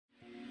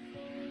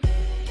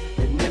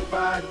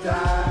I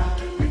die,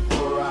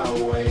 before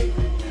I wake,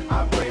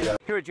 I pray to...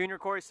 Here with junior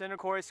Corey Sindle.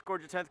 Corey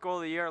scored your 10th goal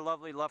of the year, a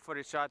lovely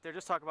left-footed shot there.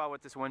 Just talk about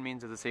what this win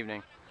means to this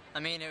evening. I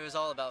mean, it was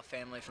all about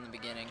family from the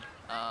beginning.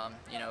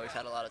 You know, we've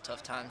had a lot of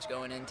tough times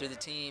going in through the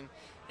team,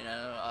 you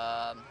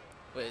know,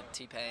 with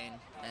T-Pain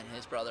and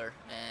his brother.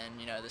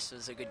 And, you know, this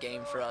was a good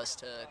game for us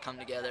to come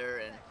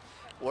together and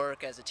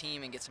work as a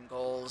team and get some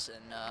goals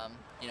and,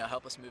 you know,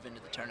 help us move into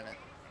the tournament.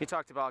 You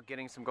talked about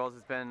getting some goals.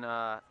 It's been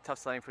tough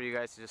sledding for you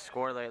guys to just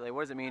score lately.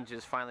 What does it mean to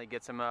just finally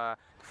get some, to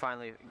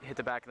finally hit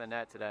the back of the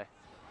net today?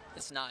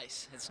 It's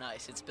nice. It's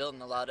nice. It's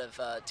building a lot of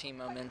team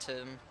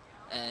momentum,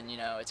 and you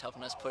know, it's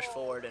helping us push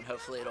forward, and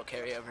hopefully it'll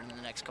carry over into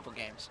the next couple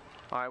games.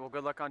 All right. Well,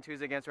 good luck on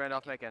Tuesday against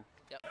Randolph-Macon.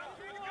 Yep.